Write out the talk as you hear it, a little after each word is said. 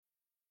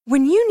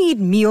When you need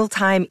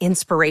mealtime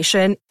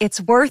inspiration,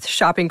 it's worth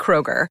shopping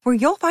Kroger, where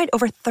you'll find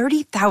over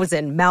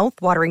 30,000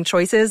 mouth-watering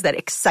choices that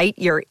excite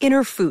your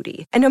inner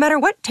foodie. And no matter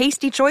what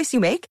tasty choice you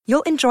make,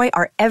 you'll enjoy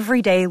our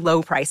everyday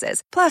low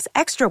prices, plus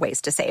extra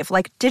ways to save,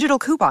 like digital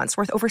coupons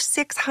worth over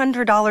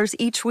 $600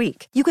 each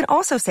week. You can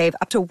also save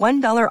up to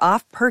 $1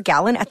 off per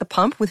gallon at the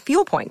pump with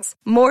fuel points.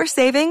 More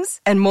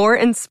savings and more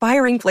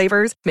inspiring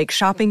flavors make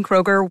shopping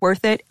Kroger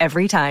worth it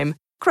every time.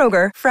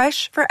 Kroger,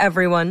 fresh for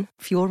everyone.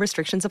 Fuel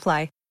restrictions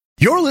apply.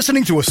 You're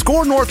listening to a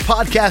Score North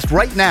podcast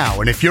right now,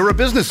 and if you're a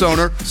business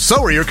owner,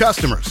 so are your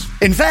customers.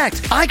 In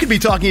fact, I could be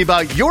talking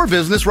about your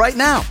business right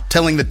now,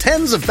 telling the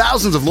tens of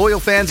thousands of loyal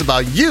fans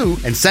about you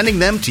and sending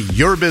them to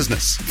your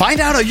business. Find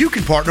out how you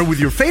can partner with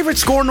your favorite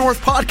Score North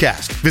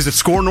podcast. Visit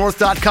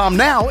scorenorth.com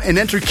now and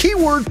enter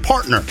keyword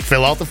partner.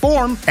 Fill out the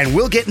form, and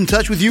we'll get in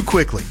touch with you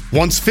quickly.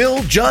 Once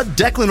Phil, Judd,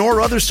 Declan, or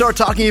others start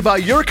talking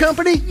about your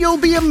company, you'll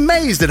be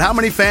amazed at how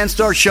many fans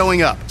start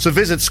showing up. So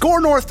visit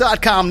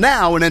scorenorth.com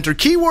now and enter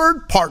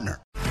keyword partner.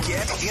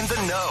 Get in the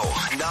know.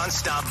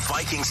 Non-stop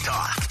Vikings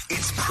talk.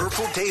 It's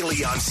Purple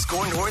Daily on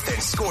Score North and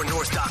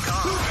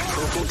ScoreNorth.com.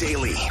 Purple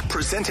Daily,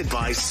 presented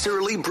by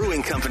Surly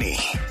Brewing Company.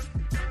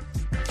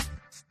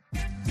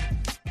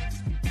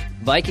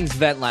 Vikings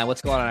Vent Line.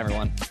 What's going on,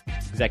 everyone?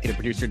 Executive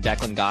producer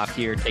Declan Goff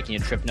here, taking a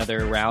trip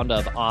another round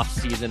of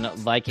off-season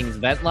Vikings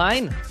Vent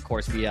Line. Of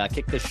course, we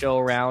kick this show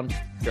around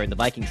during the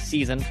Vikings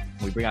season.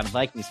 We bring on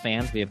Vikings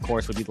fans. We, of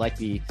course, would like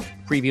to be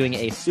previewing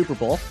a Super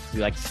Bowl. We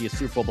like to see a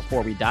Super Bowl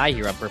before we die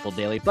here on Purple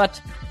Daily.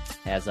 But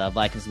as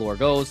Vikings lore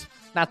goes,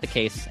 not the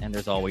case, and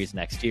there's always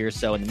next year.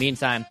 So in the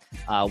meantime,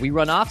 we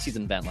run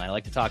off-season Vent Line. I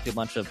like to talk to a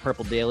bunch of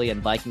Purple Daily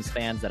and Vikings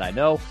fans that I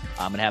know.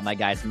 I'm going to have my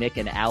guys Nick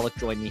and Alec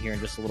join me here in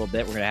just a little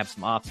bit. We're going to have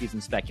some off-season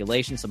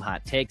speculation, some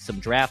hot takes, some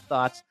draft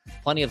thoughts,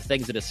 plenty of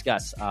things to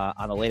discuss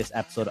on the latest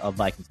episode of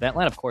Vikings Vent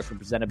Line. Of course, we're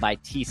presented by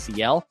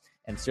TCL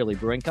and Surly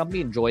Brewing Company.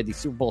 Enjoy the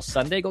Super Bowl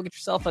Sunday. Go get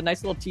yourself a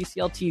nice little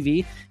TCL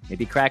TV.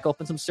 Maybe crack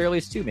open some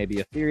Surly's too. Maybe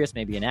a Furious,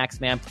 maybe an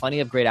Axeman.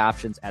 Plenty of great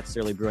options at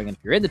Surly Brewing. And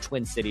if you're in the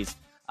Twin Cities,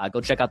 go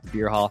check out the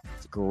beer hall.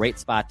 It's a great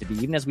spot to be.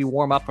 Even as we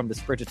warm up from the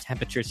frigid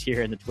temperatures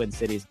here in the Twin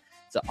Cities,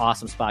 it's an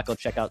awesome spot. Go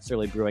check out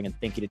Surly Brewing, and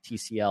thank you to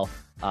TCL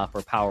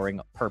for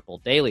powering Purple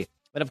Daily.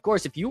 But of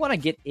course, if you want to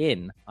get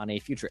in on a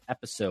future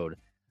episode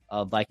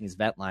of Vikings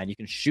Vent Line, you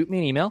can shoot me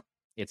an email.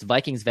 It's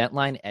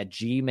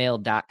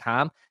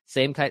vikingsventline@gmail.com.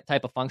 Same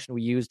type of function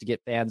we use to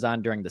get fans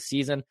on during the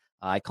season.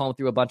 I comb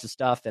through a bunch of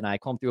stuff, and I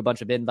comb through a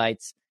bunch of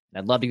invites,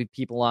 and I'd love to get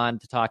people on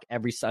to talk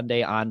every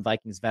Sunday on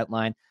Vikings Vent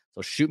Line.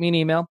 So shoot me an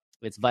email.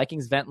 It's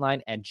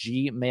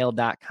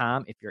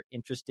vikingsventline@gmail.com if you're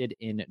interested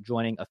in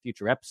joining a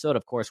future episode.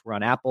 Of course, we're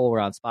on Apple, we're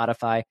on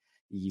Spotify.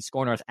 The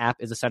Score North app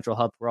is a central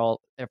hub for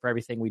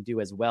everything we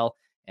do as well.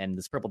 And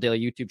this Purple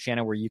Daily YouTube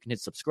channel where you can hit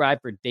subscribe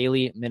for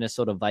daily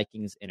Minnesota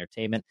Vikings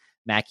entertainment.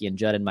 Mackie and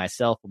Judd and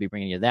myself will be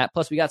bringing you that.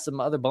 Plus, we got some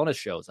other bonus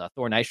shows.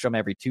 Thor Nystrom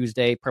every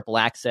Tuesday, Purple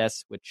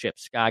Access with Chip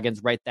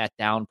Scoggins. Write that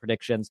down,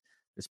 predictions.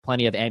 There's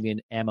plenty of ambient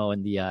ammo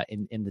in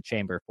the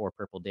chamber for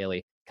Purple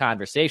Daily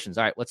conversations.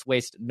 All right, let's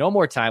waste no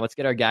more time. Let's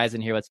get our guys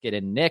in here. Let's get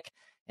in Nick,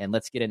 and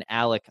let's get in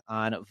Alec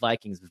on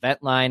Vikings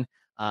Vent Line.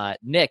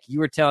 Nick, you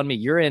were telling me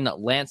you're in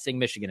Lansing,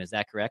 Michigan. Is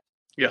that correct?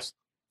 Yes.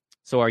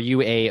 So are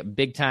you a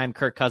big-time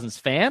Kirk Cousins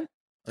fan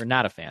or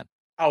not a fan?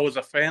 I was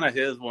a fan of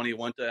his when he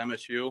went to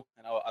MSU,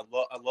 and I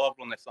loved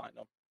when they signed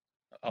him.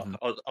 I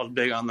was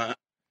big on that.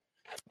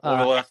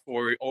 Over the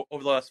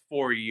last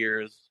 4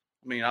 years,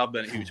 I mean, I've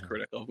been a huge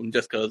critic of him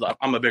just because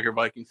I'm a bigger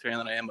Vikings fan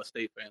than I am a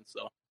State fan.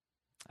 So,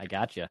 I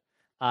gotcha.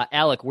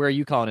 Alec, where are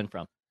you calling in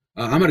from?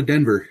 I'm out of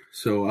Denver,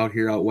 so out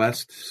here out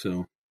west.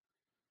 So,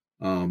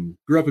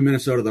 grew up in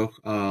Minnesota though.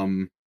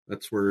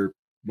 That's where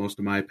most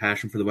of my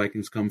passion for the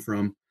Vikings come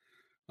from.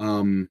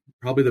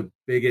 Probably the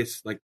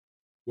biggest,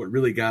 what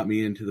really got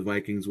me into the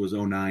Vikings was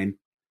 2009.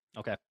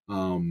 Okay.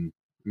 I mean,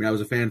 I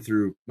was a fan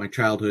through my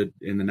childhood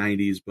in the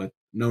 90s, but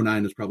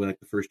 2009 was probably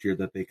the first year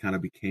that they kind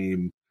of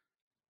became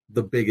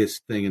the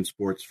biggest thing in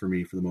sports for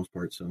me for the most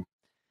part. So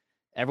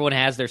everyone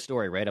has their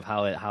story, right, of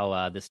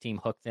how this team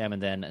hooked them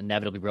and then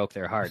inevitably broke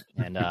their heart.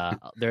 And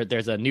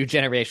there's a new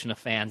generation of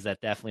fans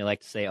that definitely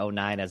like to say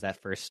 2009 as that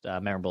first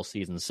memorable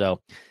season. So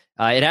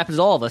it happens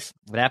to all of us.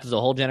 It happens to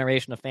a whole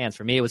generation of fans.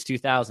 For me, it was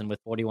 2000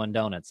 with 41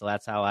 Donuts. So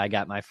that's how I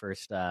got my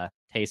first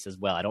taste as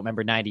well. I don't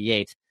remember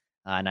 98.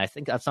 And I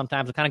think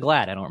sometimes I'm kind of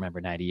glad I don't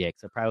remember 98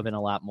 because I've probably been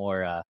a lot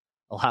more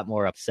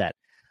upset.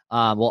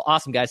 Well,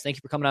 awesome, guys. Thank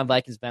you for coming on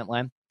Vikings Vent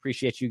Line.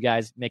 Appreciate you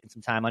guys making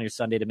some time on your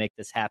Sunday to make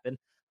this happen.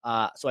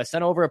 So I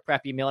sent over a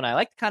prep email, and I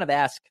like to kind of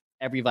ask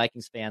every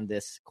Vikings fan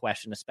this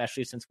question,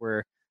 especially since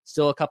we're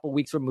still a couple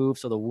weeks removed,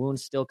 so the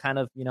wound's still kind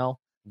of,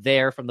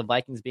 there from the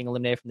Vikings being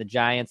eliminated from the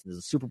Giants, and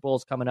the Super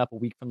Bowl's coming up a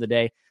week from the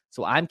day.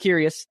 So I'm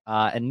curious,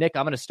 and Nick,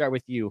 I'm going to start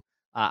with you.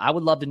 I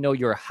would love to know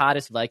your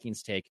hottest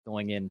Vikings take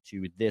going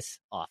into this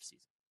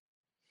offseason.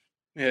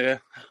 Yeah,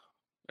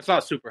 it's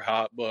not super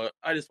hot, but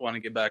I just want to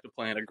get back to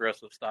playing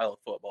aggressive style of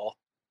football.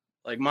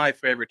 Like, my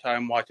favorite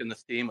time watching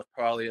this team was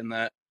probably in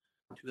that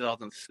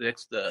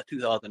 2006 to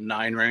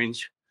 2009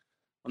 range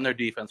when their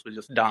defense was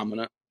just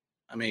dominant.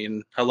 I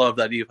mean, I love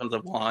that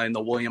defensive line,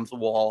 the Williams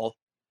wall.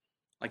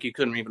 Like, you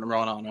couldn't even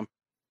run on them.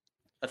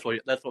 That's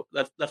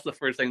the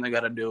first thing they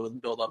got to do is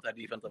build up that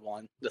defensive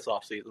line this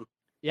offseason.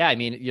 Yeah, I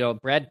mean,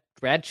 Brad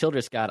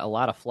Childress got a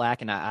lot of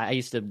flack, and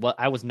I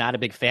was not a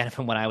big fan of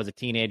him when I was a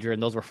teenager,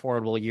 and those were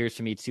formidable years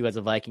for me too as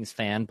a Vikings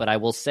fan. But I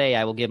will say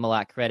I will give him a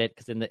lot of credit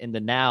because in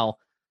the now,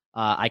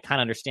 I kind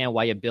of understand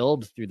why you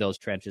build through those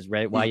trenches,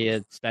 right? Why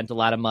you spent a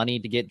lot of money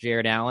to get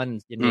Jared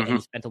Allen, and you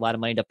spent a lot of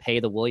money to pay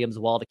the Williams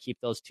wall to keep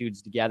those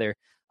dudes together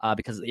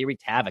because they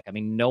wreaked havoc. I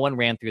mean, no one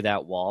ran through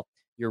that wall.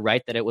 You're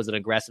right that it was an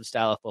aggressive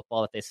style of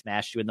football that they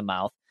smashed you in the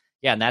mouth.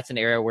 Yeah, and that's an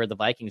area where the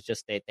Vikings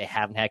they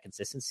haven't had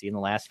consistency in the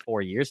last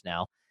 4 years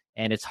now,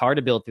 and it's hard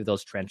to build through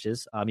those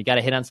trenches. You got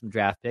to hit on some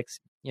draft picks.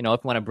 If you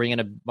want to bring in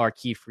a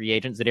marquee free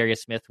agent, Zadarius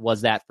Smith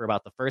was that for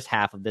about the first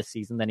half of this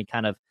season. Then he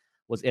kind of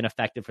was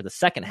ineffective for the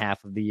second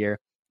half of the year.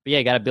 But yeah,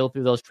 you got to build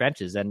through those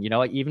trenches, and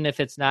even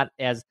if it's not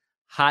as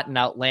hot and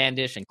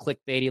outlandish and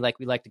clickbaity like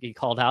we like to get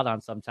called out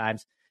on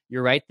sometimes,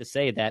 you're right to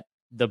say that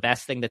the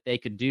best thing that they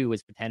could do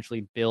is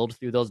potentially build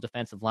through those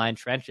defensive line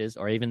trenches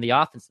or even the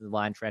offensive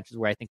line trenches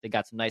where I think they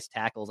got some nice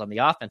tackles on the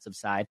offensive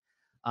side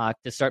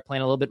to start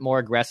playing a little bit more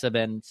aggressive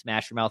and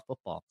smash your mouth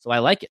football. So I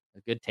like it.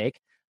 A good take.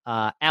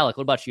 Alec,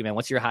 what about you, man?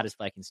 What's your hottest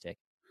Vikings take?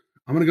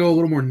 I'm going to go a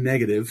little more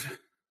negative.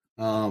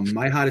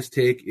 My hottest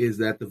take is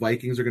that the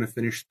Vikings are going to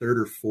finish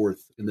 3rd or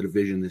 4th in the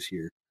division this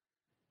year.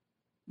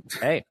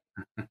 Hey.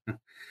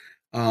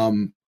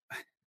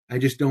 I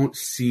just don't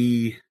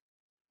see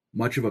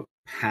much of a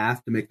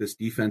path to make this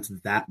defense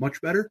that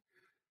much better.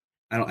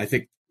 I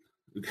think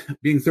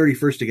being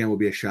 31st again will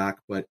be a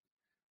shock, but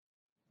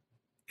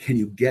can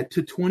you get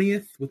to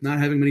 20th with not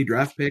having many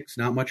draft picks,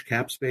 not much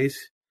cap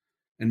space,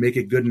 and make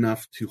it good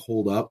enough to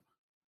hold up?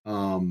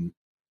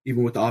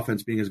 Even with the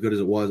offense being as good as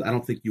it was, I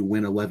don't think you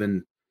win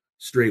 11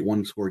 straight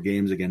one-score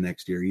games again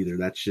next year either.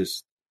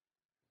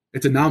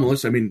 It's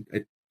anomalous. I mean,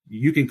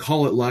 you can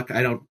call it luck.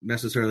 I don't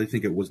necessarily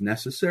think it was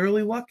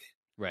necessarily luck.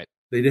 Right.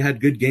 They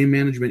had good game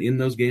management in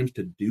those games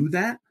to do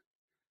that,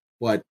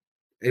 but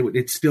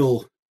it's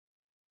still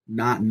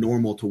not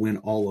normal to win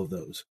all of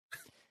those.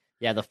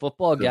 Yeah, the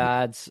football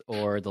gods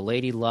or the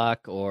lady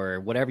luck or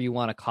whatever you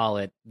want to call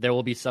it, there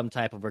will be some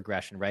type of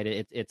regression, right?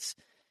 It's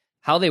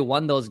how they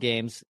won those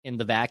games in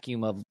the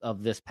vacuum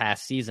of this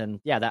past season.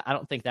 Yeah, I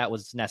don't think that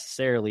was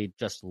necessarily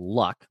just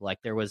luck. Like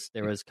there was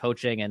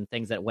coaching and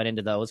things that went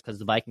into those because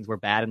the Vikings were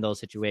bad in those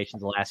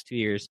situations the last 2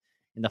 years,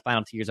 in the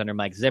final 2 years under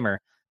Mike Zimmer.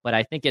 But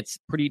I think it's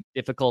pretty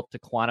difficult to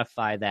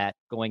quantify that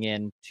going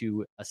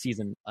into a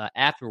season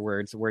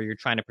afterwards where you're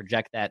trying to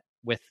project that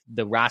with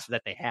the roster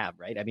that they have,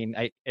 right? I mean,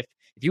 if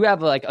you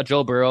have like a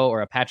Joe Burrow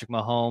or a Patrick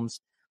Mahomes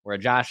or a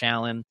Josh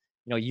Allen,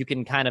 you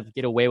can kind of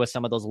get away with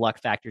some of those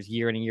luck factors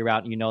year in and year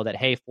out. And you know that,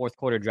 hey, fourth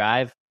quarter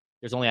drive,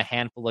 there's only a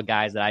handful of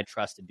guys that I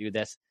trust to do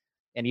this.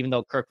 And even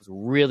though Kirk was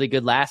really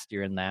good last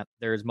year in that,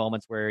 there's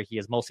moments where he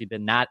has mostly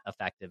been not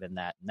effective in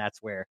that. And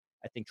that's where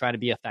I think trying to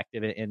be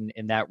effective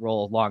in that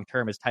role long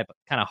term is kind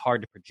of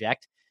hard to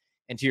project.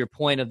 And to your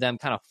point of them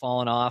kind of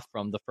falling off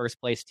from the first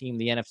place team,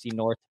 the NFC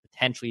North,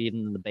 potentially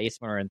even in the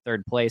basement or in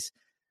third place,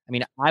 I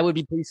mean, I would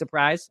be pretty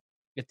surprised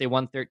if they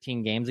won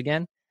 13 games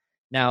again.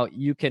 Now,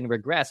 you can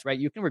regress, right?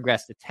 You can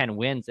regress to 10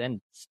 wins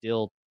and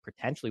still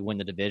potentially win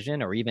the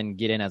division or even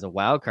get in as a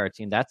wild card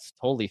team. That's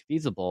totally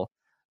feasible.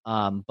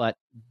 But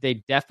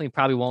they definitely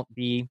probably won't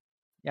be,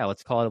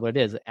 let's call it what it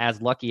is,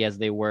 as lucky as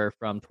they were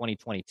from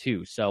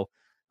 2022. So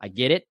I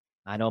get it.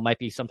 I know it might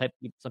be some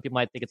people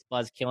might think it's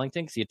Buzz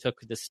Killington because he took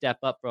the step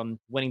up from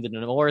winning the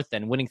North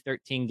and winning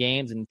 13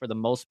 games. And for the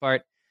most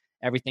part,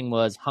 everything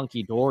was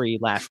hunky-dory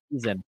last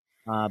season.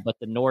 But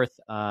the North,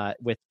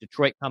 with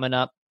Detroit coming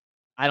up,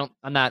 I'm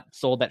not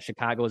sold that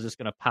Chicago is just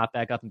going to pop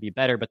back up and be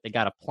better, but they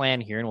got a plan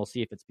here, and we'll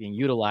see if it's being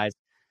utilized.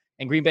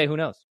 And Green Bay, who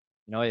knows?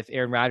 If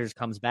Aaron Rodgers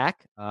comes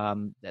back,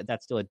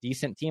 that's still a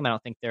decent team. I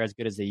don't think they're as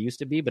good as they used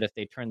to be, but if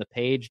they turn the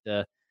page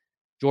to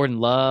Jordan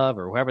Love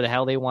or whoever the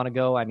hell they want to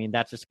go, I mean,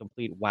 that's just a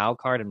complete wild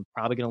card and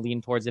probably going to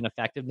lean towards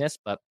ineffectiveness.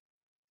 But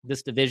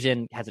this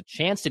division has a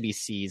chance to be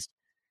seized.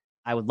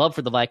 I would love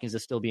for the Vikings to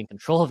still be in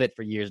control of it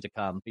for years to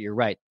come. But you're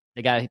right.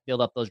 They got to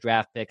build up those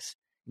draft picks.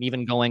 And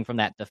even going from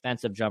that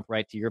defensive jump,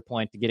 right, to your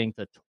point, to getting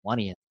to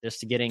 20th, just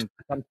to getting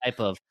some type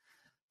of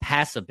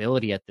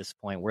passability at this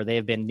point where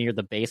they've been near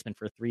the basement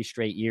for 3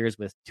 straight years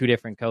with 2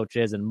 different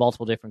coaches and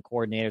multiple different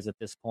coordinators at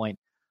this point.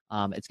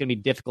 It's going to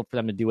be difficult for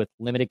them to do with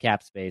limited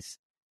cap space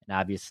and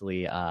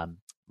obviously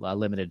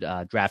limited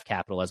draft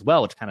capital as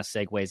well, which kind of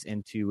segues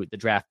into the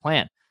draft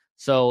plan.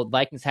 So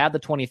Vikings have the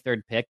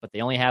 23rd pick, but they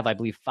only have, I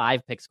believe,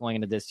 5 picks going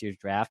into this year's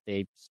draft.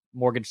 They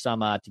mortgaged some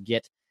to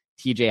get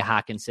TJ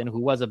Hawkinson, who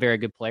was a very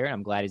good player. And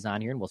I'm glad he's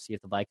on here, and we'll see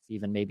if the Vikings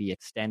even maybe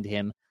extend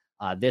him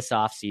this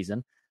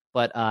offseason.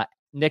 But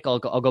Nick, I'll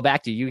go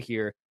back to you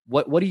here.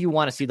 What do you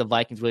want to see the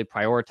Vikings really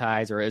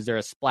prioritize, or is there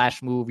a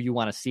splash move you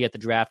want to see at the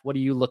draft? What are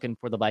you looking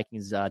for the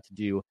Vikings to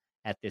do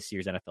at this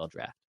year's NFL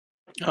draft?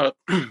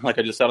 Like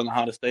I just said on the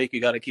hottest take,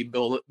 you got to keep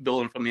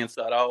building from the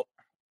inside out.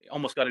 You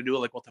almost got to do it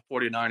like what the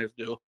 49ers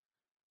do.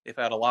 They've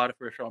had a lot of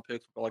first-round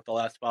picks for like the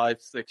last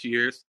 5-6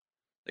 years.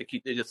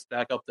 They just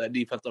stack up that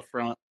defensive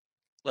front,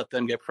 let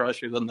them get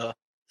pressure, then the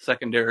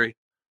secondary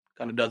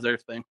kind of does their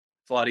thing.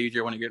 It's a lot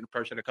easier when you're getting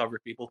pressure to cover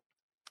people.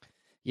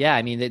 Yeah,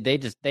 I mean,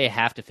 they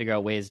have to figure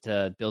out ways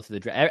to build through the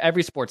draft.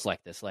 Every sport's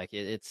like this. Like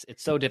it's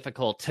so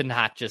difficult to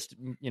not just,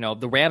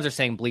 the Rams are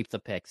saying bleep the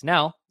picks.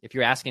 Now, if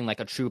you're asking like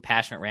a true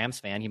passionate Rams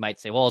fan, he might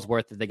say, well, it's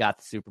worth it. They got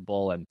the Super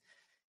Bowl, and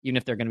even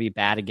if they're going to be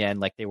bad again,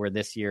 like they were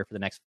this year for the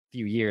next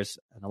few years,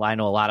 and I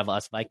know a lot of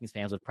us Vikings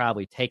fans would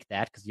probably take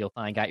that because you'll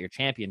finally got your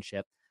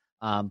championship.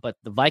 But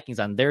the Vikings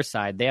on their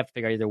side, they have to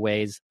figure out either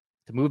ways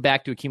to move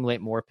back to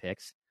accumulate more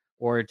picks,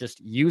 or just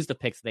use the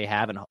picks they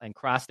have and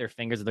cross their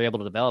fingers that they're able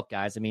to develop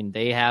guys. I mean,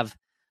 they have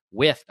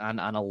whiffed on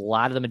a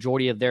lot of the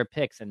majority of their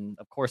picks. And,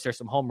 of course, there's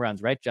some home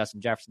runs, right? Justin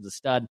Jefferson's a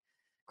stud.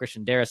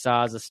 Christian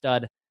Darrisaw is a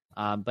stud.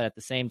 But at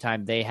the same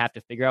time, they have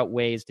to figure out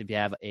ways to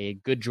have a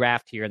good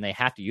draft here, and they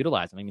have to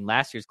utilize them. I mean,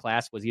 last year's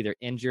class was either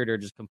injured or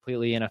just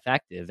completely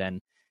ineffective.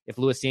 And if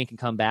Lewis Cine can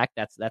come back,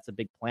 that's a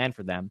big plan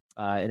for them.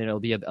 And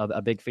it'll be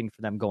a big thing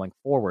for them going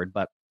forward.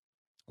 But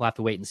we'll have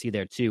to wait and see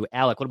there, too.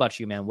 Alec, what about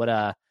you, man? What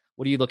are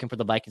you looking for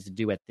the Vikings to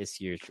do at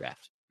this year's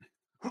draft?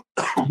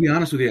 To be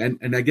honest with you,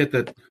 and I get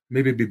that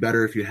maybe it'd be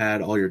better if you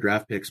had all your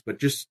draft picks, but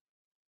just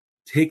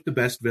take the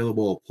best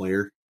available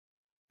player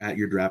at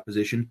your draft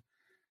position.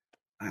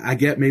 I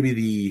get maybe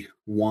the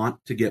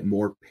want to get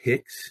more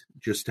picks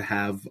just to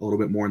have a little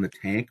bit more in the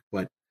tank,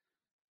 but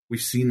we've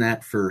seen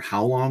that for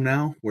how long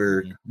now?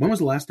 When was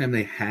the last time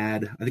they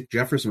had, I think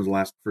Jefferson was the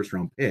last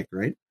first-round pick,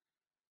 right?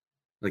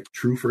 Like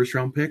true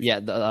first-round pick? Yeah,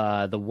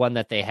 the one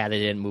that they had, they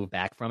didn't move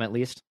back from at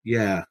least.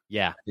 Yeah.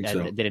 Yeah,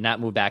 so. They did not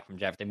move back from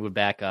Jeff. They moved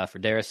back for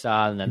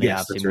Darrisaw, and then they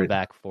obviously moved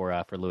back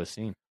for Lewis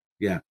Cine.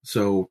 Yeah,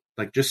 so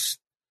like just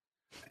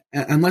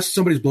unless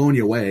somebody's blowing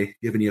you away,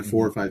 giving you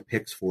 4 or 5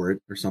 picks for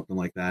it or something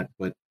like that,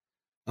 but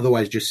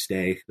otherwise just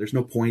stay. There's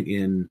no point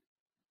in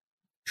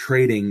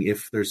trading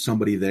if there's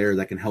somebody there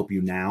that can help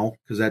you now,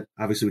 because that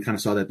obviously we kind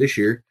of saw that this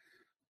year.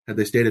 Had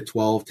they stayed at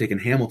 12, taken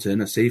Hamilton,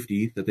 a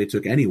safety that they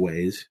took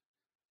anyways,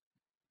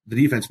 the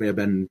defense may have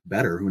been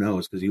better. Who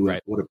knows? Because he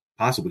would have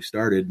possibly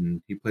started,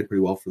 and he played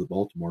pretty well for the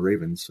Baltimore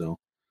Ravens. So,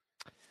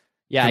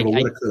 yeah,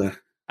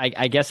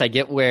 I guess I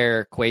get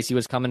where Kwesi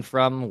was coming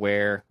from.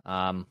 Where,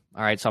 all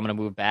right, so I'm going to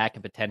move back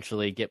and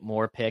potentially get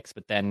more picks.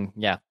 But then,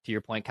 yeah, to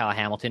your point, Kyle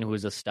Hamilton, who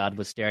was a stud,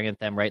 was staring at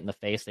them right in the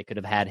face. They could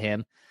have had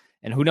him,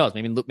 and who knows?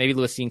 Maybe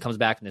Lewis Cine comes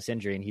back from this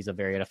injury, and he's a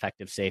very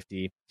effective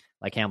safety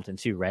like Hamilton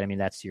too, right? I mean,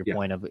 that's to your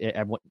point of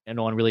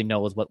no one really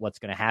knows what's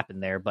going to happen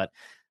there, but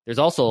there's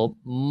also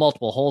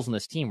multiple holes in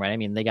this team, right? I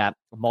mean, they got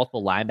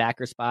multiple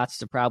linebacker spots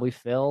to probably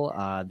fill.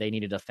 They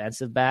need a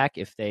defensive back.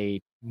 If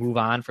they move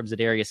on from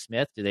Zadarius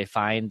Smith, do they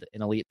find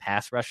an elite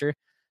pass rusher?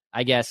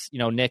 I guess,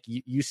 Nick,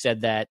 you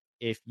said that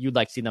if you'd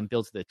like to see them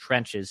build to the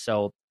trenches,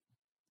 so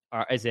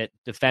is it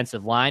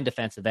defensive line,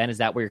 defensive end? Is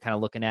that what you're kind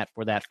of looking at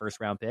for that first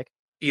round pick?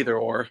 Either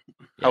or.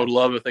 Yeah. I would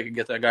love if they could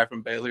get that guy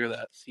from Baylor,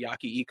 that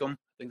Siaki Ekum, I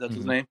think that's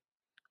his name.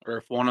 Or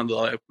if one of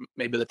the,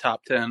 maybe the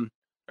top 10,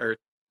 or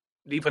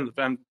defensive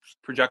end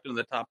projected in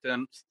the top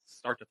 10,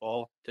 start to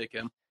fall, take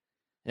him.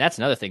 And that's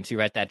another thing too,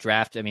 right? That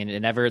draft, I mean,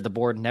 the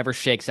board never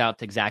shakes out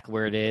to exactly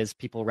where it is.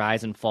 People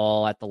rise and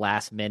fall at the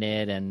last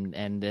minute,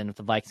 and then if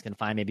the Vikings can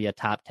find maybe a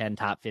top 10,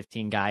 top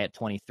 15 guy at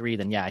 23,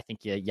 then yeah, I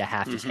think you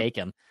have to take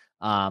him.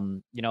 I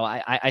know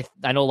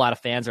a lot of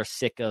fans are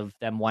sick of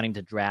them wanting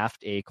to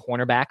draft a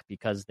cornerback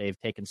because they've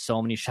taken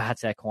so many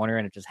shots at corner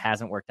and it just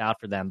hasn't worked out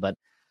for them. But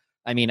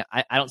I mean,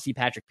 I don't see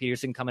Patrick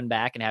Peterson coming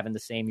back and having the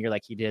same year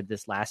like he did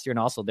this last year. And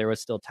also there was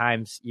still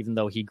times, even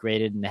though he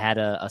graded and had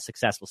a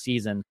successful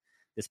season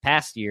this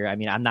past year, I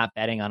mean, I'm not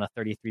betting on a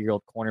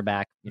 33-year-old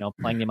cornerback,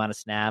 playing the amount of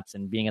snaps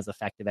and being as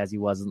effective as he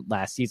was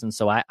last season.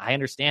 So I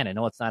understand. I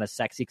know it's not as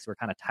sexy because we're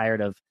kind of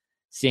tired of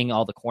seeing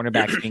all the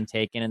cornerbacks being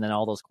taken and then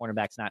all those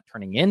cornerbacks not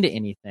turning into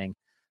anything.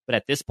 But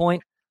at this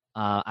point,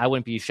 I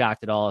wouldn't be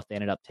shocked at all if they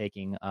ended up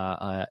taking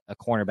a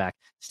cornerback.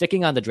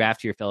 Sticking on the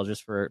draft here, Phil,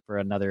 just for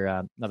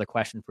another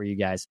question for you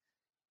guys.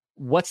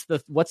 What's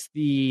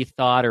the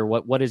thought, or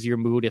what is your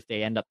mood if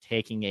they end up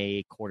taking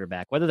a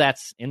quarterback, whether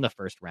that's in the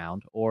first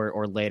round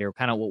or later?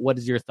 Kind of what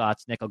is your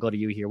thoughts, Nick? I'll go to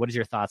you here. What is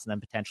your thoughts on them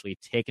potentially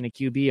taking a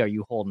QB? Are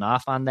you holding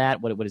off on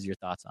that? What is your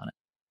thoughts on it?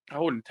 I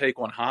wouldn't take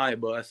one high,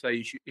 but I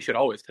say you should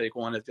always take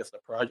one as just a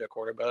project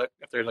quarterback.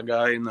 If there's a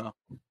guy in the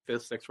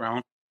 5th, 6th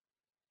round,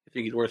 you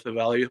think he's worth the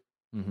value,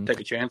 take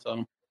a chance on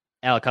him.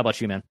 Alec, how about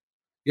you, man?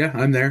 Yeah,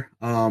 I'm there.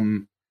 I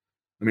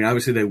mean,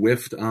 obviously they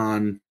whiffed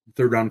on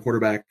 3rd round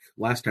quarterback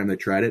last time they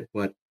tried it,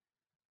 but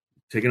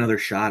take another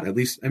shot. At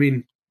least, I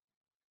mean,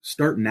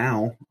 start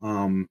now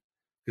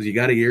because you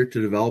got a year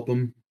to develop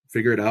him,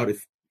 figure it out.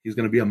 If he's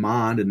going to be a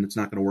Mond and it's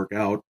not going to work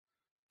out,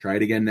 try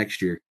it again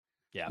next year.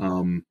 Yeah.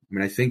 I mean,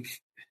 I think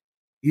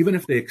even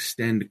if they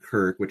extend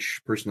Kirk, which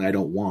personally I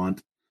don't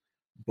want,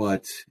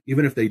 but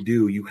even if they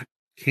do, you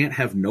can't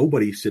have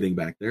nobody sitting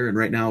back there. And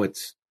right now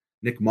it's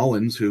Nick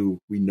Mullins, who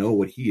we know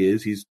what he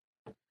is. He's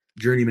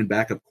journeyman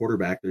backup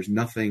quarterback. There's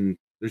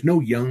no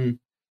young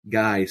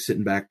guy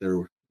sitting back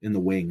there in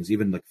the wings,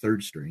 even like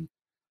 3rd string,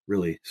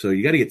 really. So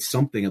you got to get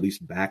something at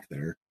least back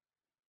there.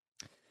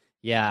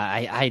 Yeah,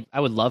 I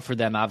would love for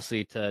them,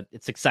 obviously,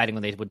 it's exciting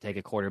when they would take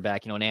a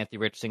quarterback, and Anthony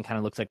Richardson kind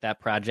of looks like that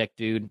project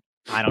dude.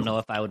 I don't know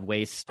if I would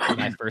waste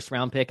my first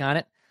round pick on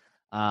it.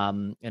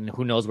 And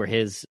who knows where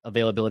his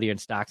availability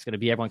and stock's going to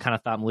be. Everyone kind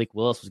of thought Malik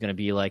Willis was going to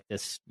be like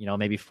this,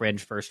 maybe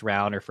fringe first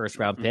round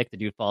pick. The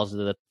dude falls to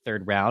the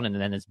third round and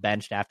then is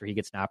benched after he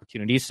gets an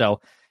opportunity. So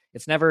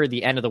it's never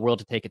the end of the world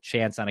to take a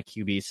chance on a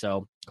QB.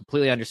 So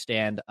completely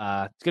understand.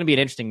 It's going to be an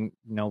interesting,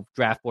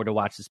 draft board to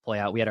watch this play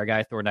out. We had our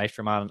guy Thor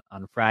Nystrom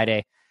on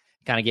Friday.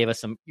 Kind of gave us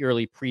some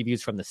early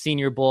previews from the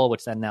Senior Bowl,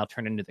 which then now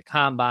turned into the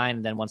Combine.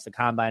 And then once the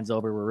Combine's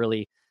over, we're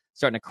really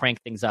starting to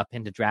crank things up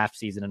into draft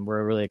season, and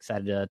we're really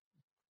excited to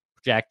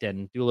project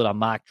and do a little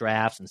mock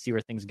drafts and see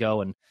where things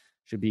go, and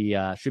should be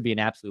an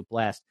absolute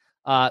blast.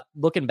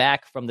 Looking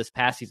back from this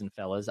past season,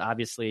 fellas,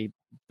 obviously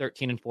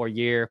 13-4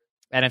 year,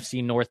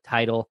 NFC North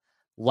title,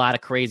 a lot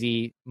of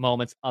crazy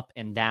moments up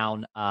and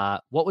down.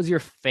 What was your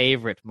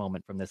favorite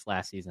moment from this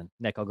last season?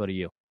 Nick, I'll go to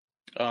you.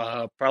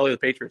 Probably the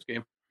Patriots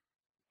game.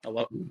 It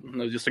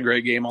was just a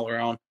great game all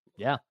around.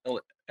 Yeah.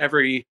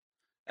 Every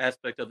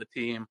aspect of the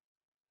team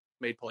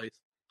made plays.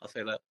 I'll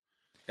say that.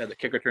 Yeah, the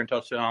kick return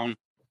touchdown.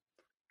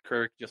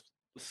 Kirk just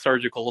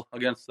surgical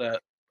against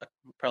that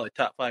probably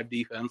top 5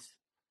 defense.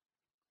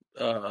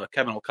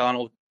 Kevin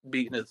O'Connell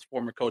beating his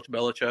former coach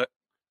Belichick.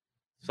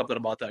 Something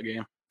about that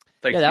game.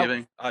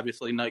 Thanksgiving,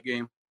 obviously night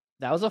game.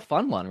 That was a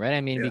fun one, right?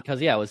 I mean,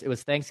 because it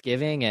was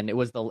Thanksgiving, and it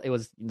was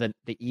the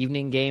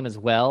evening game as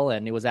well,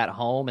 and it was at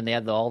home, and they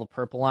had all the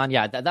purple on.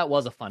 Yeah, that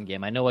was a fun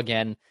game. I know,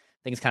 again,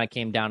 things kind of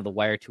came down to the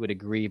wire to a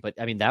degree, but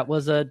I mean, that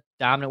was a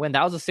dominant win.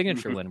 That was a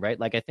signature win, right?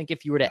 Like, I think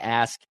if you were to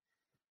ask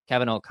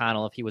Kevin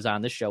O'Connell, if he was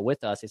on this show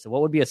with us, he said,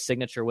 what would be a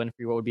signature win for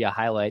you? What would be a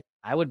highlight?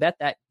 I would bet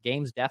that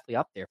game's definitely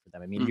up there for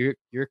them. I mean,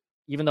 you're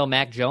even though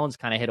Mac Jones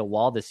kind of hit a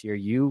wall this year,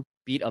 you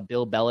beat a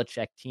Bill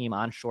Belichick team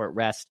on short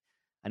rest.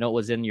 I know it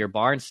was in your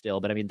barn still,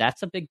 but I mean,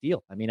 that's a big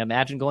deal. I mean,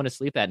 imagine going to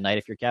sleep at night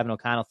if you're Kevin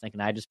O'Connell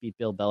thinking, I just beat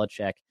Bill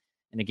Belichick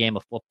in a game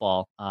of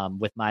football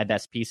with my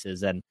best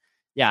pieces. And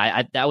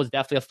yeah, that was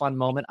definitely a fun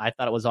moment. I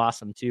thought it was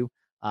awesome too.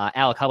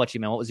 Alec, how about you,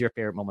 man? What was your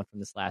favorite moment from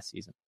this last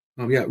season?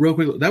 Yeah, real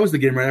quick. That was the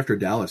game right after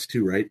Dallas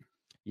too, right?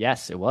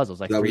 Yes, it was. It was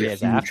like 3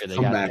 days after they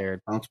got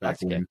their bounce back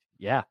win.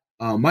 Yeah.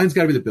 Mine's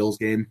got to be the Bills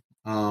game.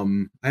 I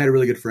had a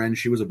really good friend.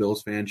 She was a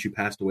Bills fan. She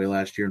passed away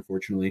last year,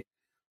 unfortunately.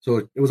 So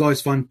it was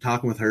always fun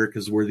talking with her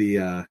because we're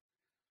the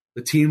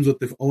teams with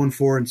the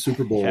 0-4 in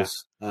Super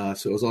Bowls. Yeah.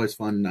 So it was always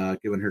fun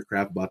giving her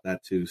crap about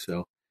that too.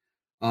 So,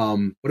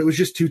 but it was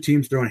just 2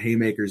 teams throwing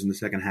haymakers in the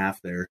second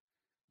half there,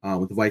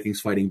 with the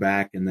Vikings fighting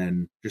back, and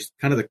then just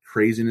kind of the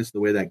craziness the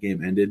way that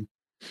game ended.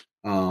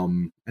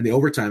 And the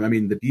overtime, I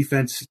mean, the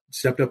defense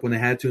stepped up when they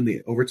had to in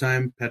the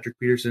overtime. Patrick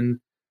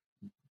Peterson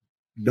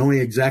knowing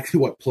exactly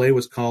what play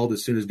was called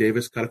as soon as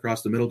Davis cut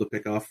across the middle to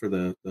pick off for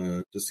the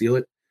to seal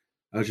it.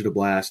 That was just a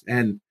blast.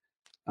 And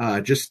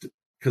just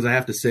because I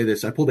have to say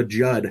this, I pulled a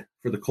Judd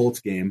for the Colts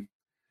game.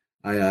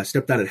 I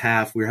stepped out at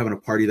half. We were having a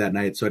party that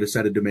night, so I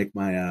decided to make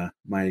my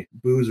my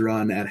booze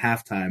run at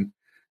halftime,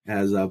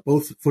 as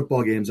both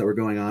football games that were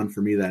going on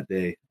for me that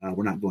day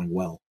were not going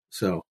well.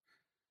 So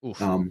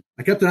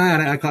I kept an eye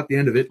on it. I caught the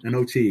end of it in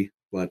OT,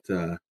 but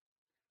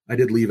I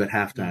did leave at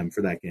halftime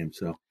for that game.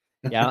 So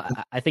yeah,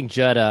 I think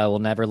Judd will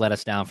never let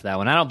us down for that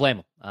one. I don't blame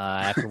him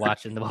after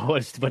watching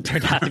what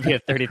turned out to be a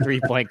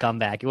 33-point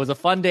comeback. It was a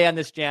fun day on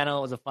this channel.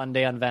 It was a fun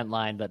day on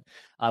Ventline, but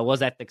it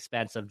was at the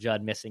expense of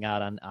Judd missing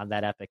out on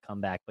that epic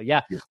comeback. But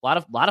yeah, a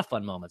lot of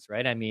fun moments,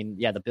 right? I mean,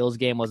 yeah, the Bills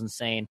game was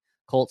insane.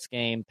 Colts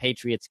game,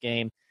 Patriots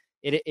game.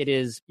 It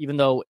is, even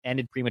though it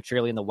ended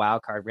prematurely in the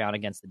wild card round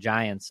against the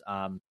Giants,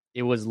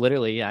 it was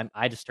literally,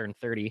 I just turned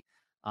 30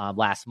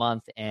 last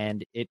month,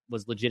 and it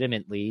was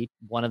legitimately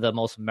one of the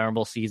most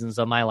memorable seasons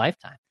of my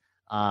lifetime.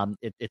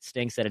 It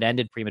stinks that it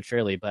ended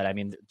prematurely, but I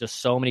mean, just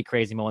so many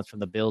crazy moments from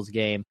the Bills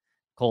game,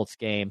 Colts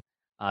game,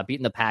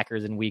 beating the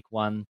Packers in week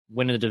 1,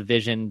 winning the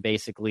division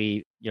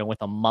basically,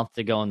 with a month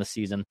to go in the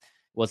season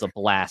was a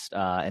blast.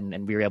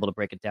 And we were able to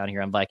break it down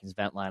here on Vikings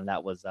Ventline.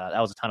 That was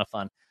a ton of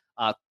fun.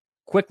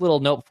 Quick little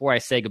note before I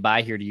say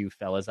goodbye here to you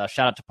fellas.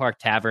 Shout out to Park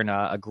Tavern,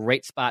 a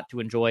great spot to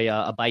enjoy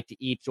a bite to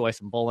eat, enjoy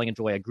some bowling,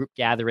 enjoy a group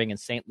gathering in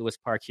St. Louis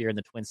Park here in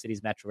the Twin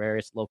Cities metro area.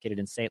 It's located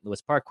in St.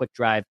 Louis Park, quick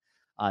drive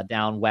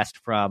down west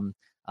from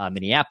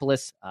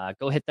Minneapolis.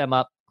 Go hit them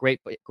up.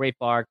 Great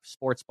bar,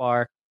 sports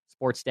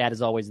dad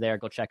is always there.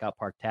 Go check out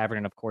Park Tavern,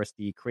 and of course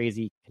the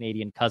crazy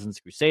Canadian Cousins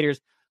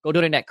Crusaders. Go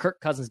donate at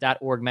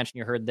kirkcousins.org. Mention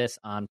you heard this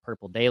on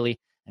Purple Daily,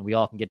 and we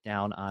all can get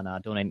down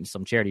on donating to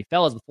some charity.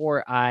 Fellas,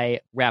 before I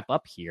wrap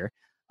up here,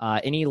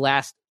 any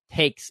last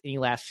takes, any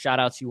last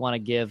shout-outs you want to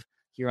give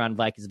here on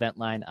Vikings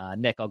Ventline?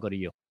 Nick, I'll go to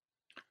you.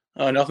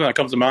 Nothing that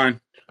comes to mind.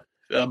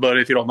 But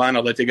if you don't mind,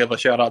 I'd like to give a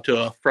shout-out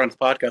to a friend's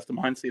podcast of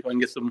mine, see if I can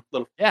get some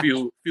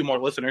few more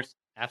listeners.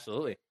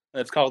 Absolutely.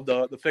 It's called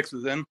The Fix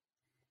Is In.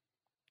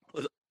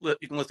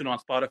 You can listen to it on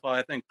Spotify.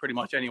 I think pretty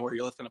much anywhere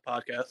you listen to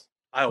podcasts.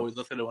 I always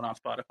listen to it on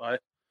Spotify.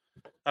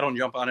 I don't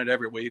jump on it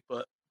every week,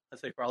 but I'd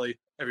say probably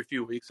every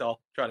few weeks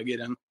I'll try to get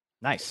in.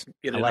 Nice.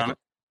 Get I it like on it.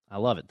 I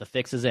love it. The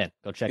Fix Is In.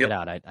 Go check it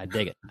out. I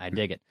dig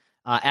it.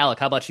 Alec,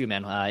 how about you,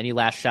 man? Any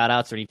last shout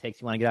outs or any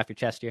takes you want to get off your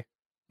chest here?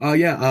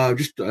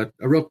 Just a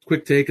real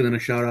quick take and then a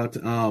shout out.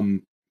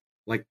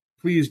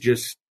 Please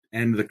just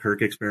end the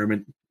Kirk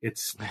experiment.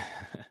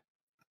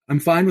 I'm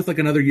fine with like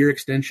another year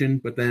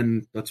extension, but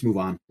then let's move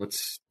on.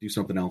 Let's do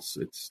something else.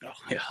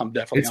 I'm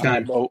definitely on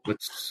that boat.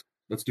 Let's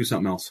do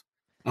something else.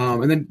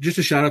 And then just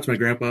a shout out to my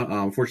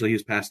grandpa. Unfortunately,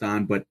 he's passed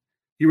on, but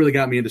he really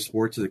got me into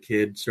sports as a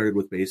kid. Started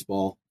with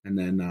baseball, and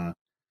then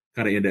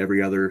kind of into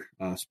every other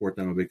sport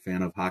that I'm a big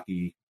fan of: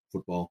 hockey,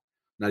 football.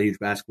 Not a huge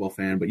basketball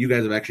fan, but you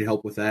guys have actually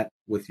helped with that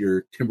with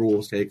your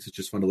Timberwolves takes. It's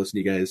just fun to listen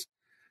to you guys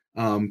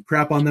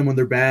crap on them when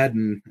they're bad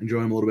and enjoy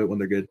them a little bit when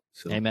they're good.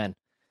 So. Amen.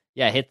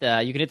 Yeah,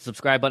 you can hit the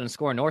subscribe button and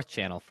Score North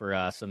channel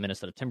for some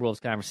Minnesota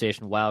Timberwolves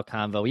conversation, wild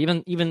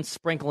convo, even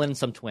sprinkle in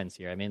some Twins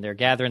here. I mean, they're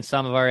gathering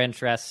some of our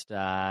interest.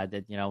 That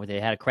they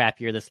had a crap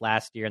year this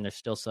last year, and there's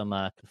still some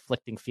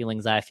conflicting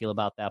feelings I feel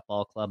about that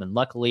ball club. And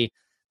luckily,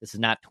 this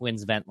is not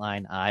Twins Vent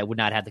Line. I would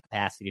not have the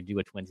capacity to do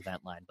a Twins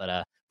Vent Line,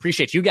 but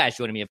appreciate you guys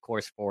joining me, of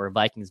course, for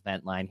Vikings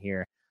Vent Line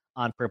here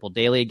on Purple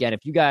Daily. Again,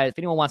 if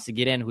anyone wants to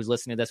get in, who's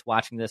listening to this,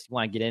 watching this, you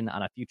want to get in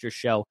on a future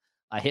show,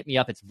 hit me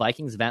up. It's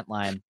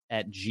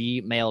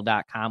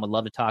VikingsVentLine@gmail.com. Would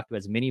love to talk to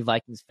as many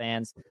Vikings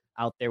fans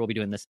out there. We'll be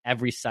doing this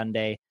every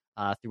Sunday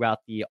throughout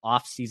the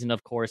off season,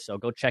 of course. So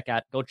go check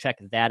that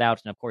out.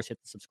 And of course, hit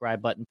the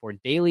subscribe button for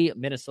daily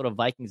Minnesota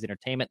Vikings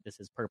entertainment. This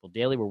is Purple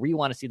Daily, where we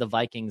want to see the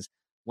Vikings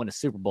win a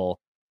Super Bowl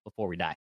before we die.